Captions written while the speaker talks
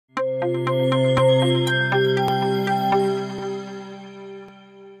Hello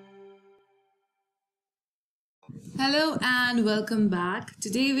and welcome back.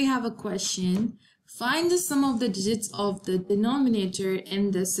 Today we have a question. Find the sum of the digits of the denominator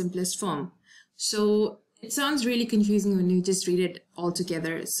in the simplest form. So it sounds really confusing when you just read it all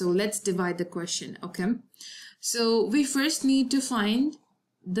together. So let's divide the question, okay? So we first need to find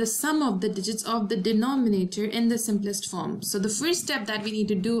the sum of the digits of the denominator in the simplest form. So the first step that we need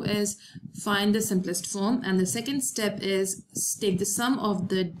to do is find the simplest form, and the second step is take the sum of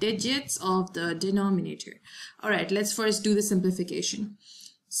the digits of the denominator. All right, let's first do the simplification.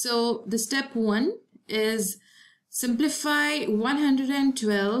 So the step one is simplify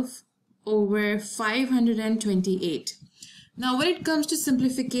 112 over 528. Now, when it comes to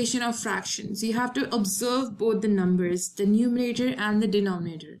simplification of fractions, you have to observe both the numbers, the numerator and the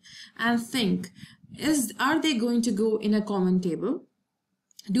denominator, and think, are they going to go in a common table?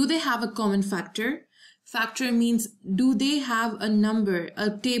 Do they have a common factor? Factor means, do they have a number, a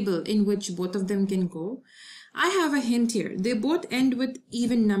table in which both of them can go? I have a hint here. They both end with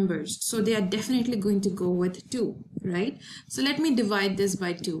even numbers, so they are definitely going to go with 2, right? So let me divide this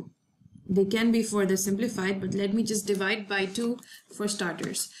by 2. They can be further simplified, but let me just divide by 2 for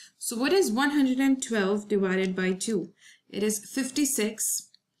starters. So what is 112 divided by 2? It is 56.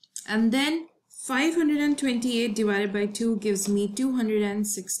 And then 528 divided by 2 gives me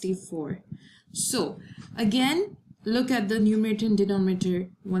 264. So again, look at the numerator and denominator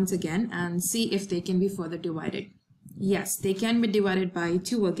once again and see if they can be further divided. Yes, they can be divided by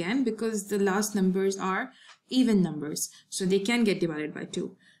 2 again because the last numbers are even numbers. So they can get divided by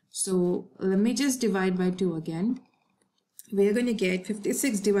 2. So let me just divide by 2 again. We're going to get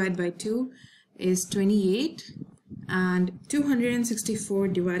 56 divided by 2 is 28, and 264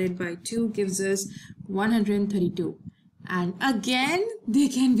 divided by 2 gives us 132. And again, they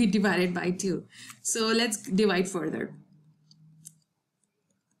can be divided by 2. So let's divide further.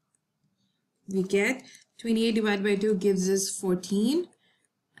 We get 28 divided by 2 gives us 14,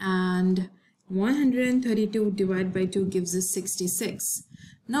 and 132 divided by 2 gives us 66.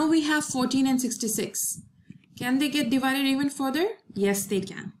 Now we have 14 and 66. Can they get divided even further? Yes, they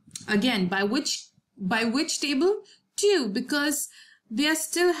can. Again, by which table? 2, because they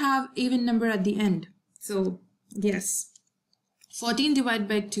still have even number at the end. So yes, 14 divided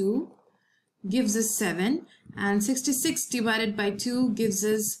by 2 gives us 7, and 66 divided by 2 gives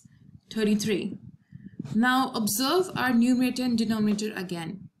us 33. Now observe our numerator and denominator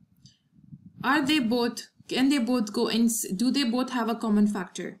again. Can they both go in? Do they both have a common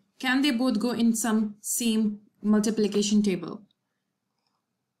factor? Can they both go in some same multiplication table?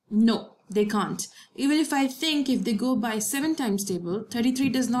 No, they can't. Even if I think if they go by 7 times table, 33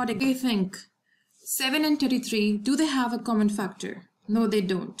 does not. I think 7 and 33, do they have a common factor? No, they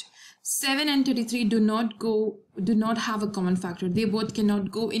don't. 7 and 33 do not have a common factor. They both cannot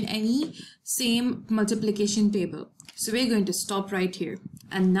go in any same multiplication table. So we're going to stop right here.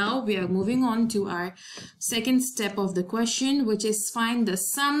 And now we are moving on to our second step of the question, which is find the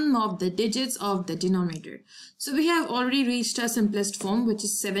sum of the digits of the denominator. So we have already reached our simplest form, which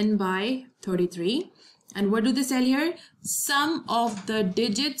is 7 by 33. And what do they say here? Sum of the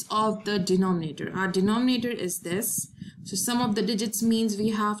digits of the denominator. Our denominator is this. So sum of the digits means we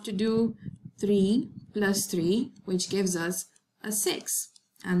have to do 3 plus 3, which gives us a 6.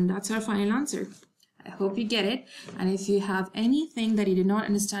 And that's our final answer. I hope you get it. And if you have anything that you did not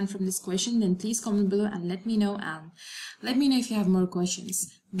understand from this question, then please comment below and let me know. And let me know if you have more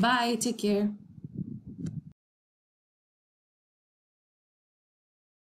questions. Bye. Take care.